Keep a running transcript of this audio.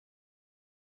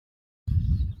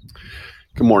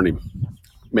Good morning,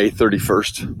 May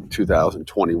 31st,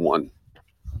 2021.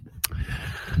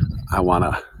 I want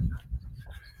to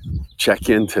check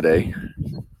in today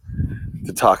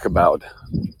to talk about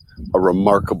a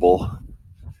remarkable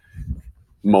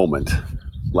moment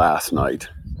last night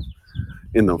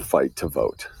in the fight to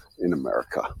vote in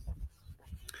America.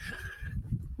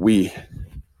 We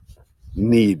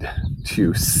need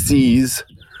to seize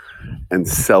and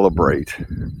celebrate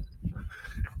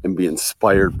and be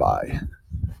inspired by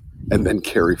and then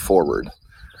carry forward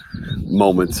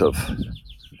moments of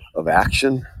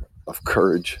action, of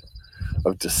courage,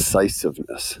 of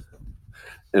decisiveness.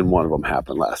 And one of them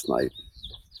happened last night.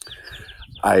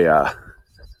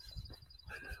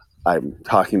 I'm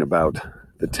talking about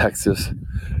the Texas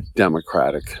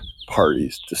Democratic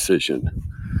Party's decision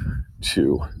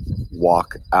to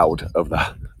walk out of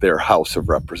their House of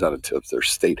Representatives, their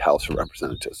state House of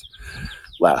Representatives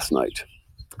last night.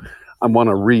 I want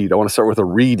to start with a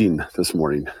reading this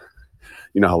morning.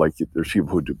 You know how there's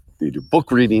people who do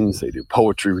book readings, they do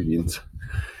poetry readings.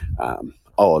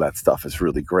 All of that stuff is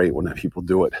really great when people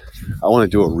do it. I want to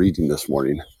do a reading this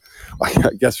morning. I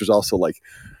guess there's also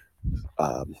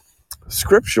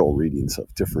scriptural readings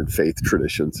of different faith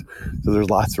traditions. So there's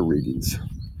lots of readings.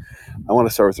 I want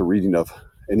to start with a reading of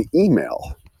an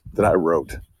email that I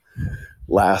wrote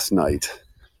last night.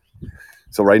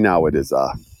 So right now it is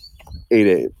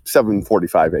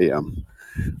 7:45 a.m.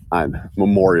 on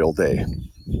Memorial Day.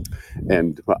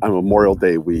 And on Memorial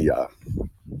Day, we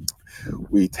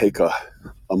take a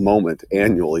moment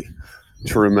annually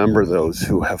to remember those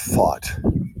who have fought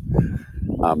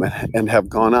and have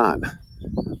gone on,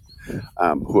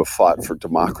 who have fought for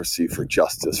democracy, for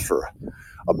justice, for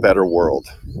a better world.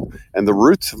 And the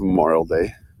roots of Memorial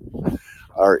Day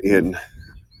are in,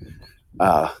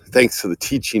 thanks to the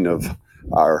teaching of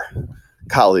our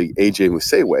colleague A.J.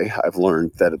 Musewe, I've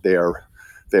learned that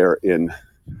they're in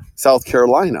South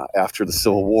Carolina after the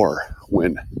Civil War,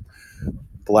 when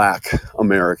Black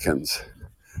Americans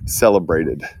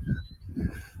celebrated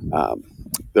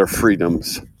their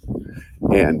freedoms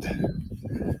and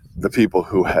the people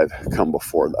who had come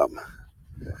before them.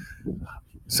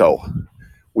 So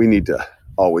we need to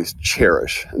always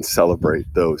cherish and celebrate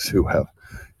those who have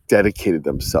dedicated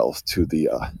themselves to the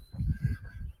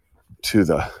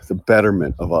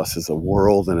betterment of us as a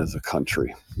world and as a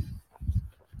country.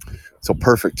 So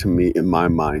perfect to me, in my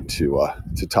mind, to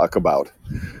talk about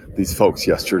these folks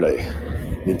yesterday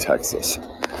in Texas.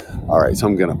 All right, so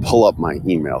I'm going to pull up my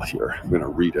email here. I'm going to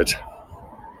read it.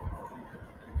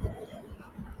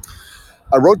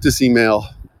 I wrote this email.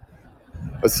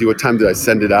 Let's see, what time did I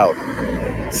send it out?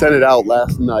 Sent it out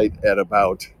last night at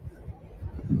about,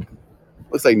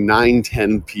 looks like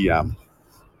 9:10 p.m.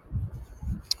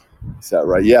 Is that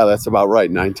right? Yeah, that's about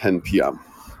right. 9:10 p.m.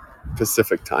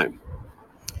 Pacific time.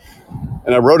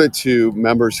 And I wrote it to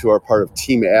members who are part of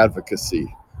Team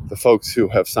Advocacy, the folks who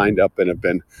have signed up and have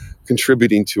been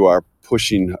contributing to our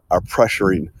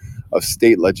pressuring of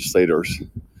state legislators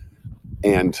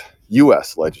and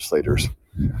U.S. legislators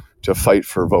to fight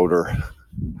for voter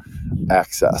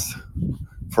access,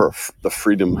 for the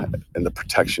freedom and the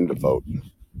protection to vote.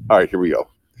 All right, here we go.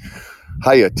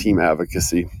 Hiya, Team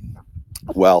Advocacy.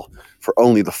 Well, for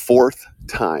only the fourth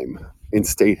time in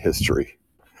state history,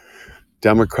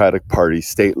 Democratic Party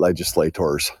state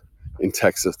legislators in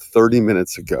Texas 30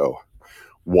 minutes ago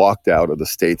walked out of the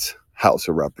state's House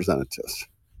of Representatives.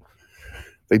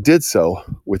 They did so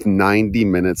with 90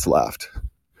 minutes left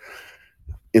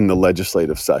in the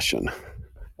legislative session,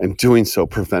 and doing so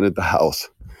prevented the House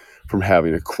from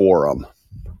having a quorum.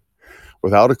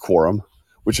 Without a quorum,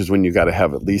 which is when you got to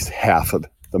have at least half of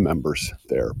the members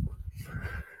there,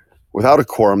 without a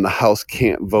quorum, the House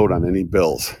can't vote on any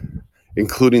bills,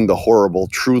 including the horrible,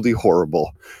 truly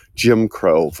horrible Jim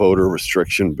Crow voter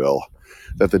restriction bill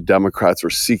that the Democrats were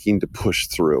seeking to push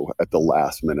through at the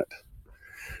last minute.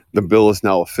 The bill is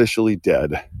now officially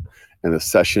dead, and the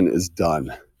session is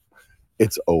done.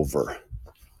 It's over.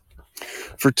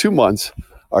 For 2 months,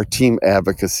 our Team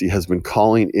Advocacy has been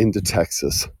calling into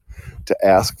Texas to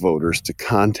ask voters to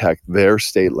contact their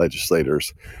state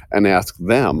legislators and ask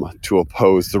them to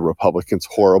oppose the Republicans'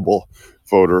 horrible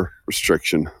voter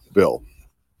restriction bill.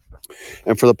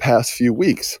 And for the past few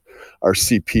weeks, our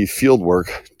CP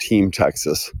Fieldwork Team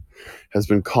Texas has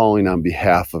been calling on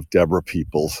behalf of Deborah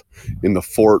Peoples in the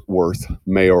Fort Worth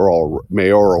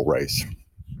mayoral race.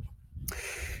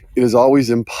 It is always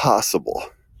impossible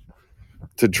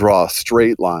to draw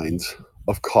straight lines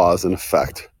of cause and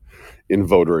effect in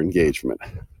voter engagement.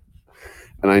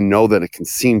 And I know that it can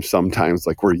seem sometimes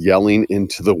like we're yelling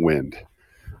into the wind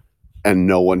and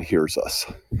no one hears us.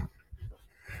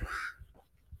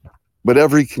 But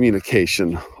every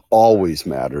communication always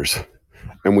matters,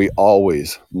 and we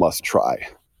always must try.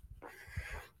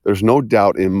 There's no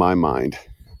doubt in my mind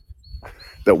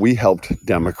that we helped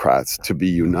Democrats to be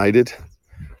united,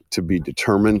 to be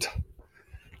determined,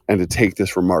 and to take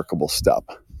this remarkable step.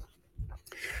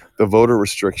 The voter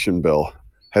restriction bill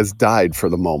has died for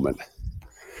the moment,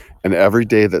 and every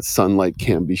day that sunlight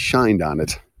can be shined on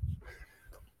it,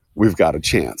 we've got a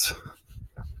chance.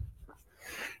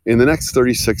 In the next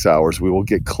 36 hours, we will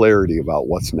get clarity about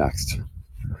what's next.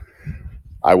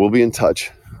 I will be in touch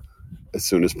as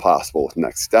soon as possible with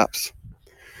next steps.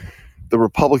 The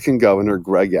Republican governor,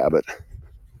 Greg Abbott,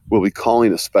 will be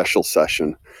calling a special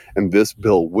session, and this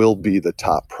bill will be the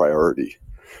top priority.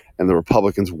 And the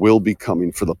Republicans will be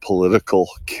coming for the political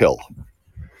kill.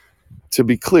 To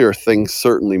be clear, things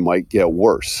certainly might get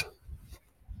worse,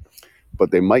 but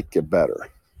they might get better.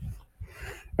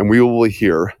 And we will be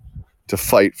here to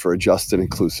fight for a just and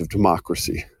inclusive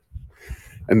democracy.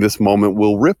 And this moment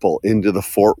will ripple into the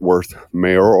Fort Worth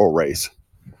mayoral race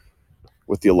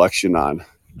with the election on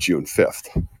June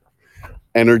 5th.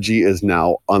 Energy is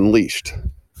now unleashed.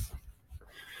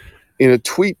 In a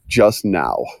tweet just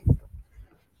now,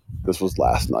 this was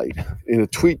last night, in a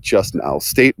tweet just now,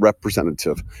 State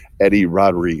Representative Eddie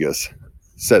Rodriguez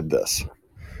said this: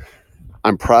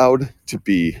 "I'm proud to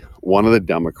be one of the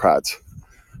Democrats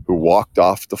who walked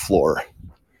off the floor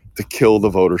to kill the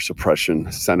voter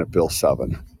suppression Senate Bill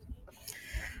 7.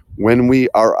 When we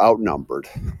are outnumbered,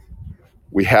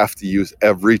 we have to use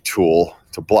every tool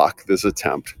to block this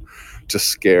attempt to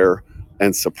scare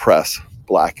and suppress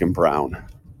Black and brown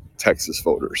Texas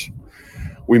voters.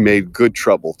 We made good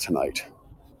trouble tonight.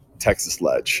 Texas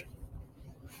Ledge."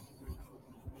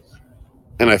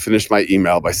 And I finished my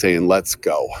email by saying, "Let's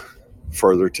go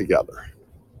further together."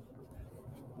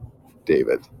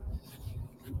 David.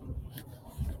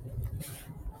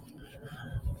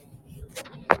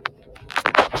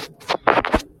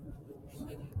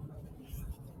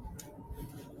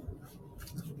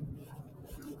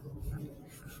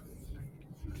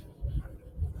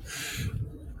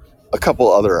 A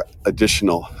couple other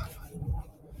additional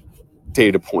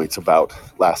data points about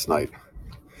last night.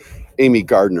 Amy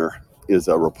Gardner is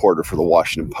a reporter for the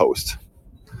Washington Post,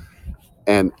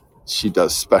 and she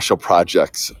does special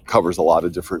projects, covers a lot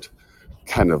of different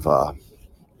kind of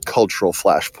cultural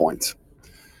flashpoints,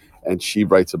 and she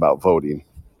writes about voting.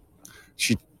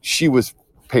 She was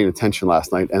paying attention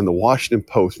last night, and the Washington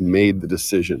Post made the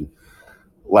decision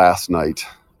last night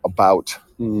about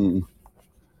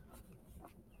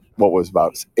what was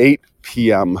about 8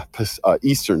 p.m.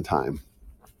 Eastern time,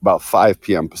 about 5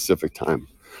 p.m. Pacific time,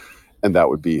 and that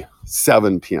would be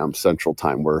 7 p.m. Central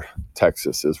time, where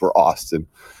Texas is, where Austin,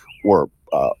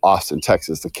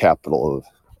 Texas, the capital of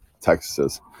Texas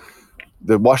is.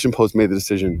 The Washington Post made the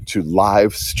decision to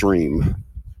live stream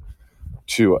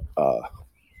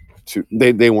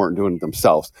they weren't doing it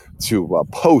themselves, to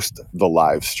post the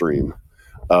live stream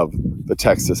of the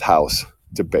Texas House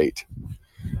debate.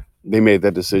 They made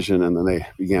that decision, and then they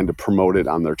began to promote it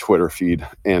on their Twitter feed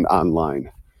and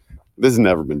online. This has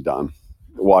never been done.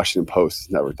 The Washington Post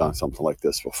has never done something like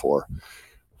this before.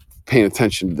 Paying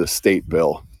attention to the state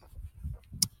bill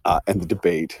and the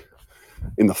debate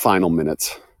in the final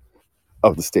minutes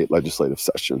of the state legislative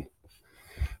session.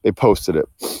 They posted it.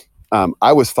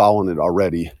 I was following it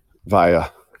already via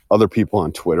other people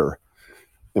on Twitter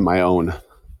and my own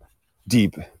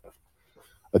deep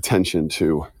attention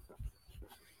to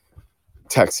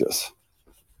Texas.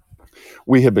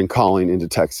 We have been calling into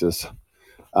Texas,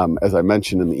 as I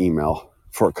mentioned in the email,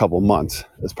 for a couple months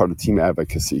as part of team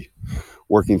advocacy,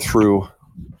 working through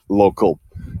local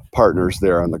partners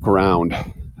there on the ground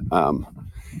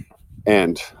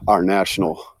and our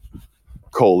national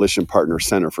coalition partner,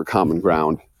 Center for Common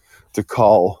Ground, to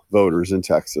call voters in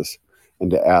Texas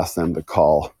and to ask them to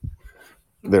call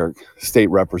their state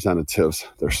representatives,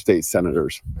 their state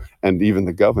senators, and even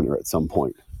the governor at some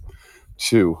point,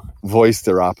 to voice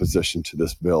their opposition to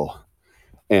this bill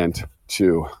and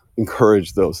to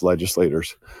encourage those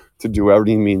legislators to do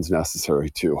every means necessary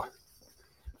to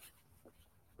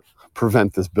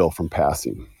prevent this bill from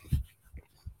passing.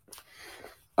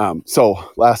 So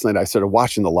last night I started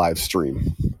watching the live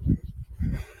stream,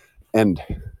 and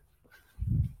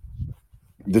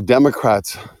the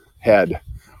Democrats had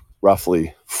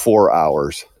roughly 4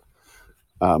 hours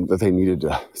that they needed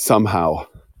to somehow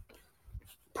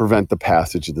prevent the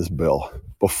passage of this bill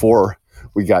before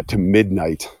we got to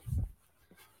midnight,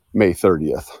 May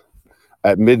 30th.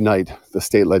 At midnight, the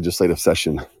state legislative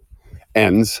session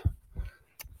ends,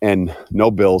 and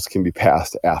no bills can be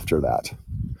passed after that.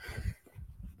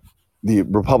 The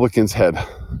Republicans had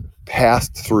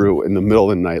passed through in the middle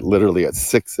of the night, literally at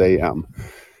 6 a.m.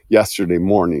 yesterday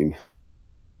morning,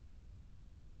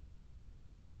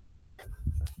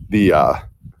 the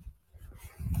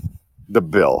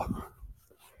bill,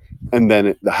 and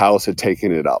then the House had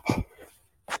taken it up.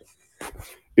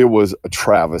 It was a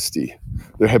travesty.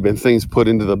 There had been things put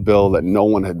into the bill that no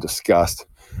one had discussed,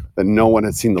 that no one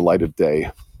had seen the light of day.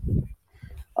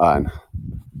 And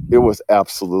it was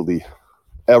absolutely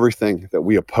everything that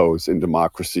we oppose in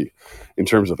democracy, in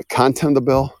terms of the content of the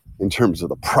bill, in terms of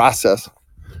the process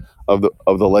of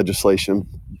the legislation,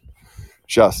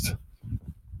 just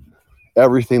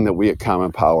everything that we at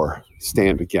Common Power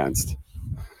stand against.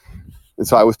 And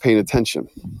so I was paying attention.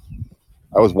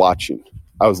 I was watching.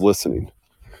 I was listening.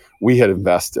 We had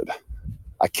invested.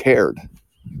 I cared.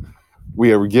 We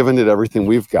had given it everything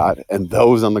we've got, and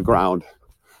those on the ground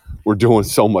were doing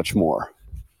so much more.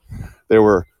 There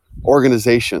were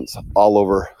organizations all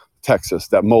over Texas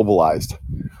that mobilized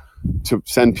to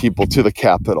send people to the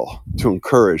Capitol, to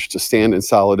encourage, to stand in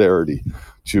solidarity,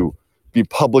 to be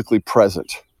publicly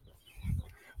present.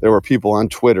 There were people on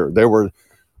Twitter. There were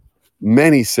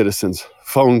many citizens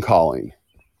phone calling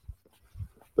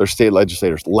their state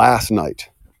legislators last night.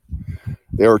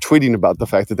 They were tweeting about the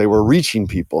fact that they were reaching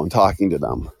people and talking to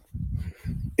them.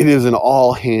 It is an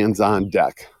all hands on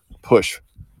deck push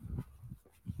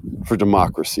for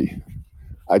democracy.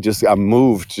 I'm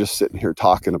moved just sitting here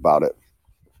talking about it.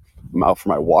 I'm out for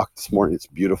my walk this morning. It's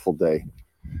a beautiful day,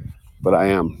 but I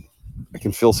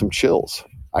can feel some chills.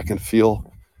 I can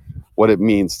feel what it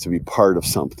means to be part of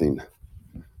something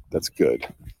that's good.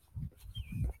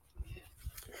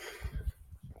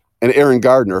 And Amy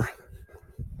Gardner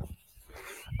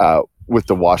with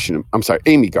the Washington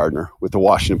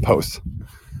Post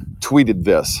tweeted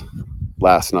this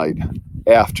last night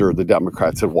after the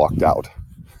Democrats had walked out.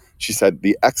 She said,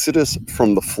 "The exodus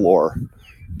from the floor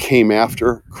came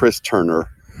after Chris Turner,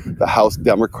 the House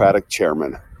Democratic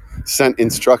chairman, sent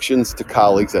instructions to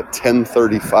colleagues at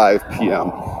 10:35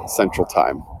 p.m. Central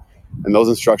Time. And those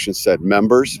instructions said,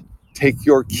 members, take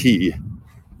your key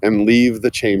and leave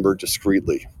the chamber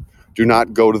discreetly. Do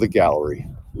not go to the gallery.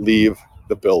 Leave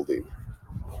the building."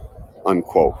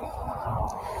 Unquote.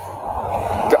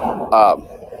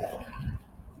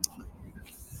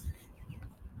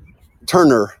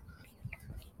 Turner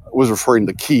was referring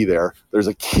to the key there. There's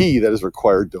a key that is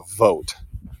required to vote.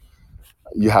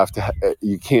 You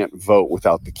can't vote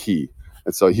without the key.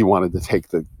 And so he wanted to take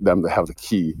them to have the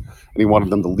key, and he wanted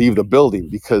them to leave the building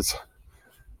because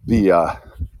the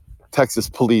Texas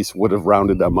police would have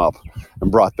rounded them up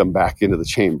and brought them back into the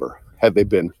chamber had they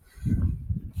been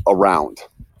around.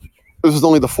 This was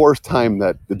only the fourth time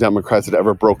that the Democrats had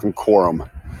ever broken quorum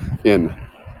in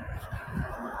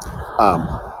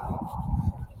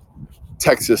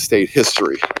Texas state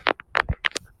history.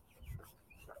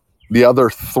 The other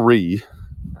three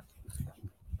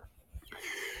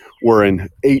were in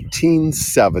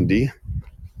 1870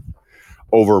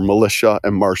 over militia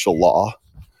and martial law.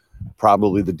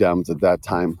 Probably the Dems at that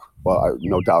time, well,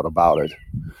 no doubt about it,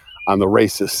 on the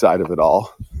racist side of it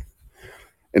all.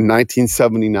 In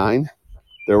 1979,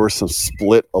 there were some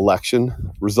split election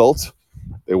results.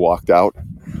 They walked out.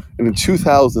 And in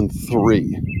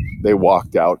 2003, they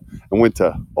walked out and went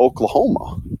to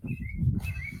Oklahoma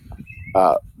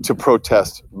to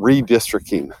protest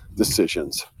redistricting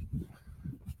decisions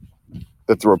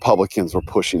that the Republicans were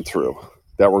pushing through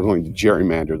that were going to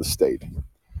gerrymander the state.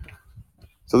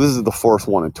 So this is the fourth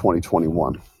one in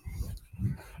 2021.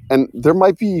 And there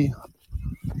might be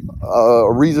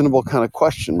a reasonable kind of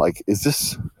question, like, this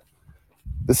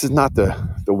is not the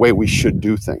way we should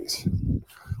do things.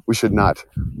 We should not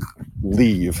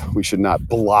leave. We should not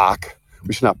block.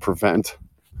 We should not prevent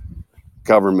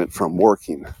government from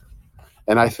working.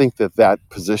 And I think that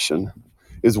position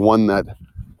is one that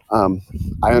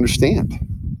I understand.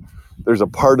 There's a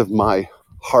part of my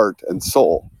heart and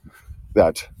soul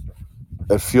that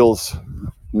feels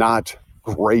not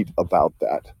great about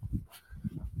that.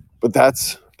 But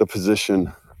that's the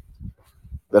position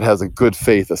that has a good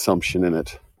faith assumption in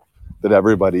it, that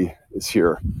everybody is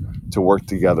here to work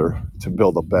together to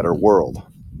build a better world.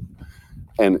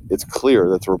 And it's clear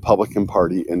that the Republican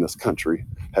Party in this country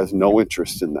has no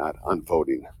interest in that on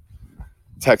voting.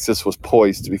 Texas was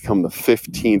poised to become the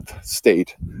 15th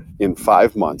state in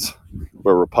 5 months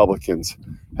where Republicans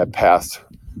had passed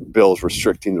bills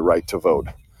restricting the right to vote.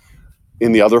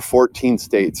 In the other 14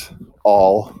 states,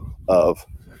 all of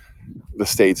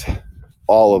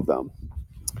them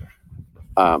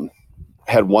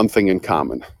had one thing in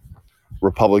common.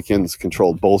 Republicans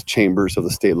controlled both chambers of the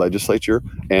state legislature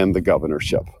and the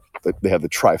governorship. They had the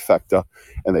trifecta,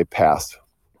 and they passed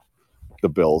the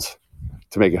bills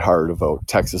to make it harder to vote.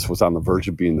 Texas was on the verge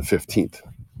of being the 15th.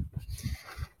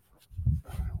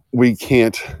 We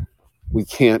can't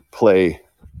play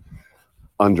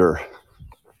under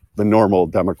the normal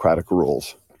democratic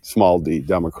rules, small d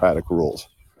democratic rules,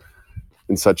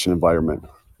 in such an environment.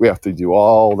 We have to do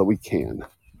all that we can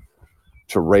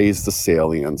to raise the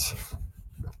salience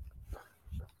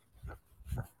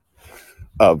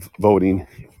of voting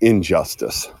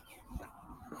injustice.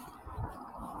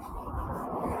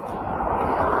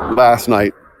 Last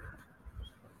night,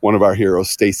 one of our heroes,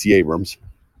 Stacey Abrams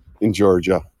in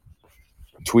Georgia,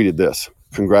 tweeted this: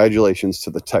 "Congratulations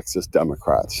to the Texas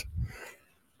Democrats."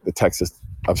 Let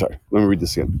me read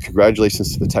this again.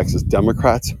 "Congratulations to the Texas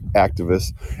Democrats,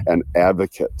 activists, and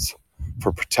advocates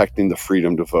for protecting the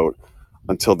freedom to vote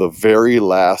until the very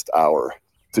last hour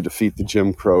to defeat the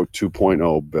Jim Crow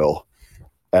 2.0 bill,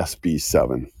 SB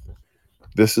 7.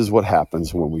 This is what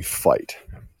happens when we fight."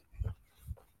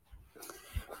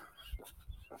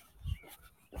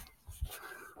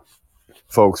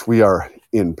 Folks, we are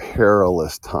in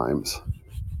perilous times.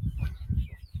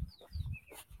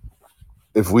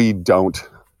 If we don't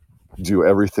do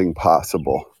everything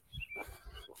possible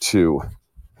to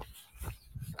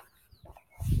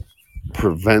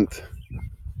prevent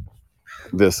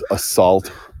this assault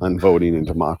on voting and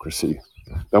democracy,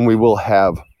 then we will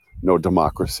have no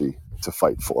democracy to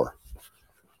fight for.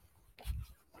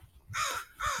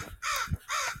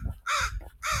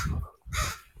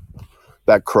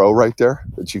 That crow right there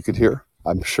that you could hear,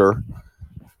 I'm sure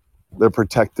they're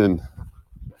protecting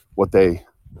what they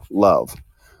love.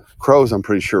 Crows, I'm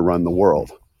pretty sure, run the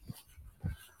world.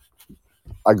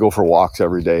 I go for walks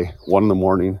every day, 1 in the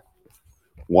morning,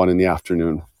 1 in the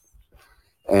afternoon.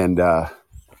 And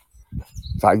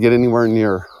if I get anywhere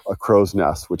near a crow's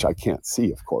nest, which I can't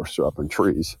see, of course, they're up in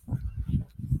trees,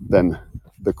 then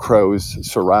the crows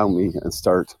surround me and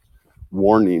start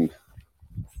warning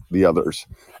the others.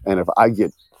 And if I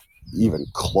get even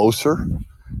closer,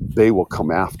 they will come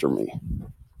after me.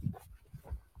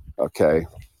 Okay?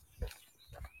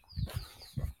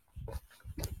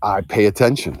 I pay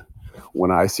attention.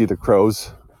 When I see the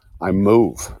crows, I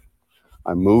move.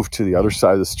 I move to the other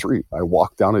side of the street. I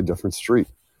walk down a different street.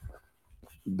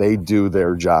 They do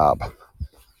their job.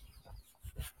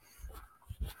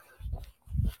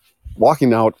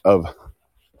 Walking out of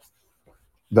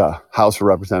the House of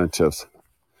Representatives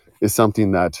is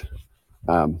something that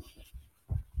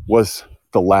was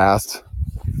the last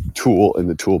tool in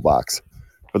the toolbox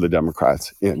for the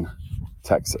Democrats in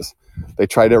Texas. They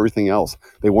tried everything else.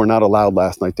 They were not allowed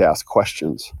last night to ask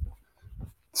questions.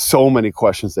 So many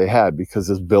questions they had because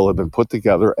this bill had been put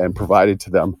together and provided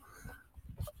to them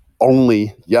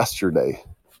only yesterday.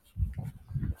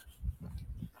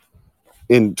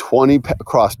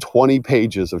 Across 20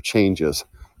 pages of changes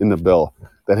in the bill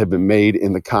that had been made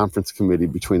in the conference committee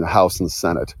between the House and the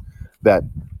Senate that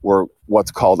were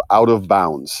what's called out of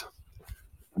bounds.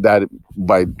 That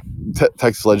by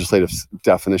Texas legislative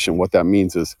definition, what that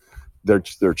means is they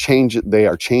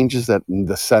are changes that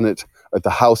the Senate, that the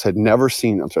House had never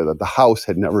seen. That the House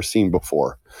had never seen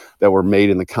before, that were made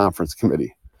in the conference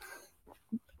committee.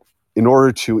 In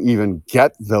order to even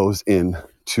get those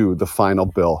into the final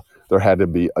bill, there had to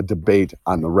be a debate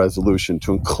on the resolution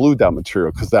to include that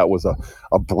material, because that was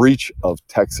a breach of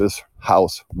Texas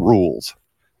House rules.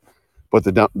 But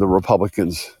the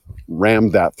Republicans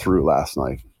rammed that through last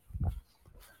night.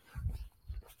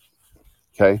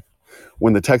 Okay?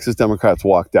 When the Texas Democrats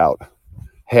walked out,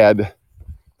 had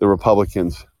the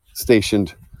Republicans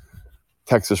stationed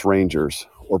Texas Rangers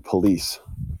or police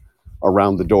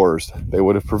around the doors, they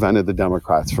would have prevented the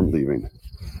Democrats from leaving.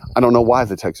 I don't know why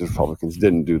the Texas Republicans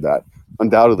didn't do that.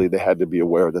 Undoubtedly, they had to be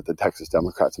aware that the Texas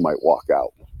Democrats might walk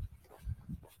out.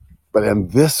 But in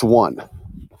this one,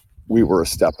 we were a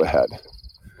step ahead.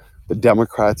 The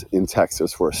Democrats in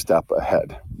Texas were a step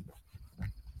ahead.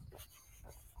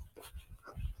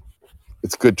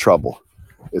 It's good trouble.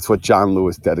 It's what John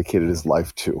Lewis dedicated his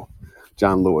life to.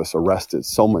 John Lewis arrested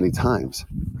so many times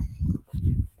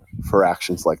for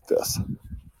actions like this.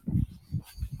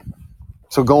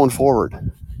 So going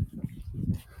forward,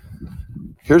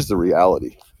 here's the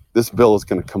reality. This bill is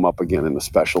going to come up again in a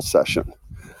special session.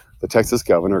 The Texas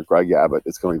governor, Greg Abbott,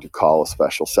 is going to call a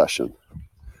special session.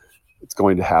 It's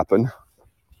going to happen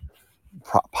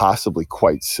possibly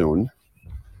quite soon.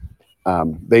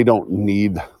 They don't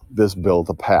need this bill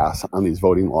to pass on these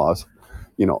voting laws,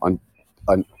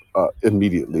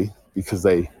 immediately, because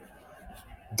they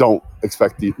don't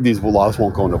expect these laws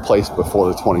won't go into place before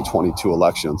the 2022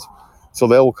 elections. So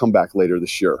they will come back later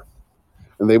this year.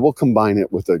 And they will combine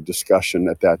it with a discussion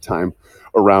at that time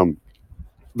around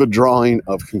the drawing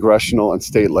of congressional and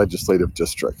state legislative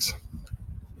districts.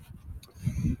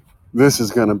 This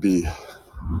is going to be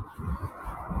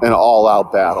an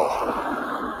all-out battle.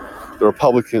 The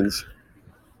Republicans,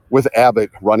 with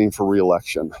Abbott running for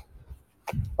re-election,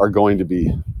 are going to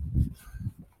be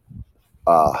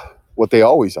what they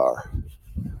always are,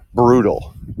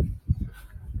 brutal.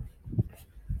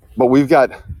 But we've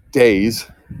got days,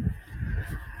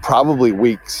 probably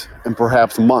weeks, and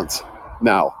perhaps months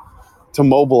now to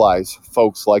mobilize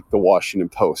folks like the Washington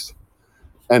Post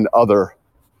and other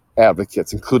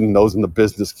advocates, including those in the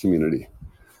business community,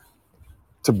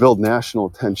 to build national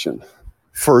attention,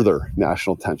 further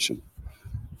national attention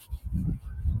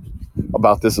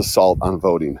about this assault on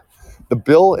voting. The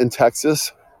bill in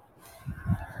Texas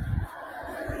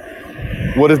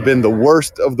would have been the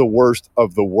worst of the worst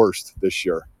of the worst this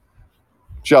year.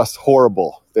 Just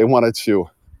horrible. They wanted to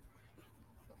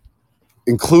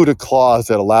include a clause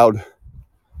that allowed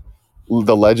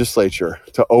the legislature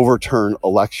to overturn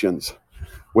elections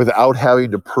without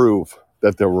having to prove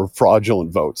that there were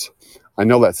fraudulent votes. I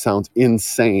know that sounds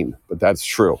insane, but that's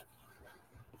true.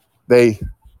 They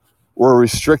were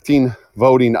restricting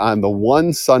voting on the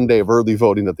one Sunday of early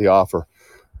voting that they offer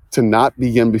to not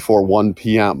begin before 1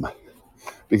 p.m.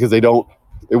 because they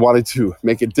wanted to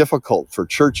make it difficult for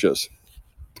churches,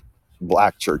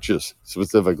 black churches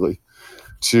specifically,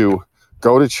 to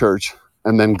go to church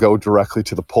and then go directly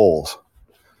to the polls.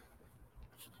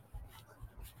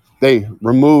 They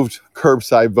removed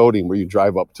curbside voting where you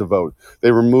drive up to vote.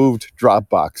 They removed drop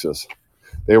boxes.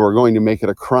 They were going to make it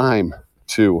a crime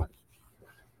to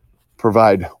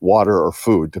provide water or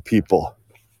food to people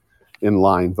in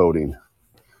line voting,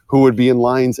 who would be in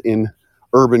lines in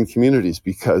urban communities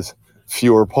because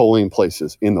fewer polling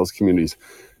places in those communities.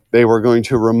 They were going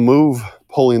to remove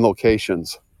polling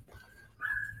locations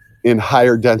in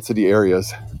higher density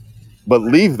areas, but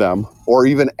leave them or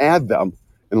even add them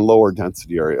in lower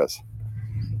density areas.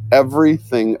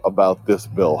 Everything about this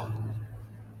bill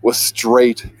was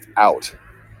straight out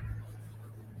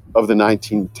of the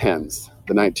 1910s,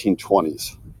 the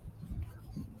 1920s.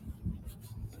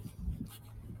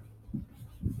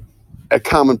 At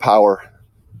Common Power,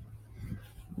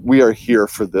 we are here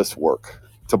for this work,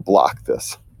 to block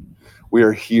this. We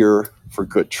are here for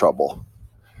good trouble.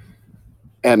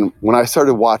 And when I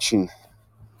started watching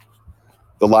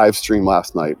the live stream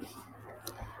last night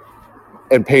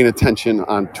and paying attention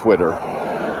on Twitter,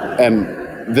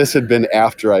 and this had been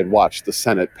after I'd watched the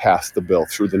Senate pass the bill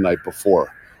through the night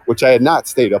before, which I had not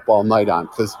stayed up all night on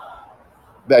because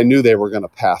I knew they were going to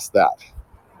pass that.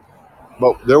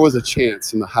 But there was a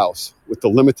chance in the House, with the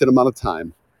limited amount of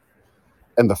time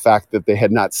and the fact that they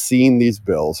had not seen these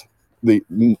bills, a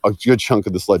good chunk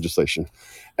of this legislation,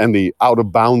 and the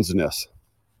out-of-boundsness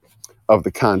of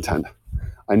the content,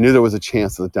 I knew there was a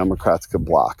chance that the Democrats could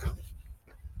block.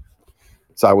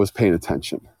 So I was paying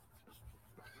attention.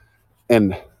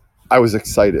 And I was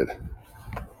excited,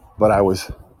 but I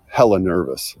was hella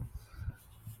nervous.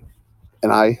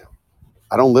 And I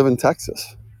don't live in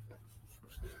Texas.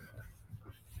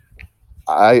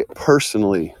 I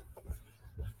personally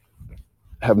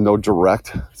have no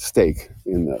direct stake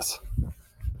in this,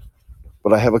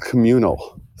 but I have a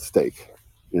communal stake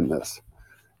in this,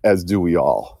 as do we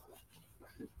all,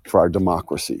 for our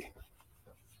democracy,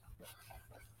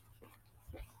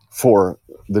 for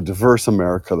the diverse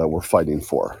America that we're fighting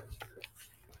for.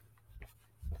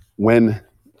 When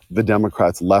the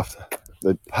Democrats left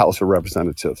the House of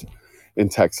Representatives in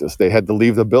Texas, they had to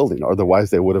leave the building, otherwise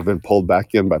they would have been pulled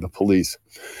back in by the police.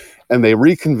 And they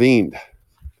reconvened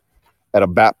at a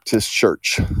Baptist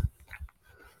church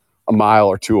a mile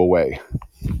or two away.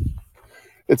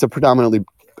 It's a predominantly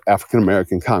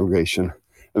African-American congregation,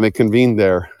 and they convened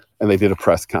there and they did a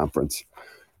press conference.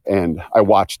 And I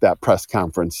watched that press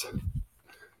conference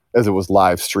as it was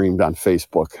live streamed on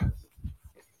Facebook.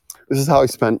 This is how I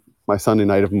spent my Sunday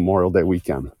night of Memorial Day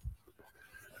weekend.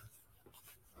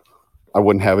 I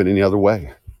wouldn't have it any other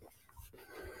way.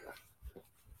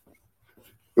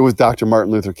 It was Dr.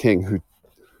 Martin Luther King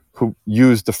who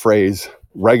used the phrase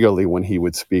regularly when he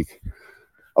would speak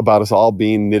about us all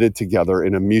being knitted together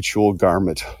in a mutual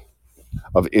garment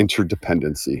of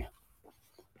interdependency.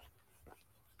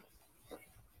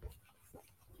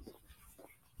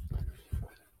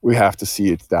 We have to see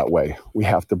it that way. We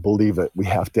have to believe it. We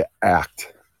have to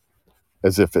act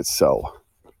as if it's so.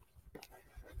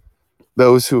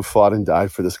 Those who fought and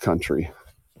died for this country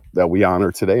that we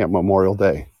honor today on Memorial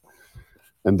Day,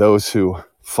 and those who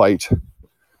fight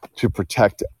to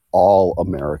protect all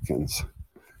Americans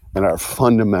and our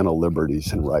fundamental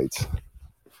liberties and rights,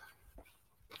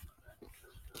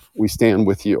 we stand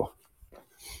with you.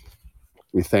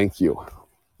 We thank you.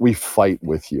 We fight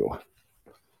with you.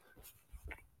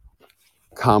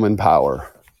 Common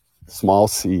power, small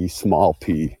c, small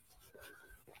p,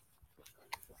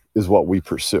 is what we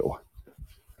pursue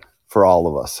for all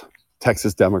of us.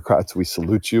 Texas Democrats, we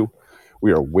salute you.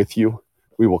 We are with you.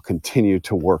 We will continue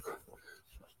to work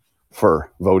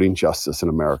for voting justice in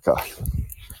America.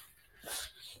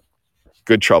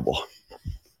 Good trouble.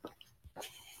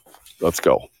 Let's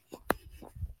go.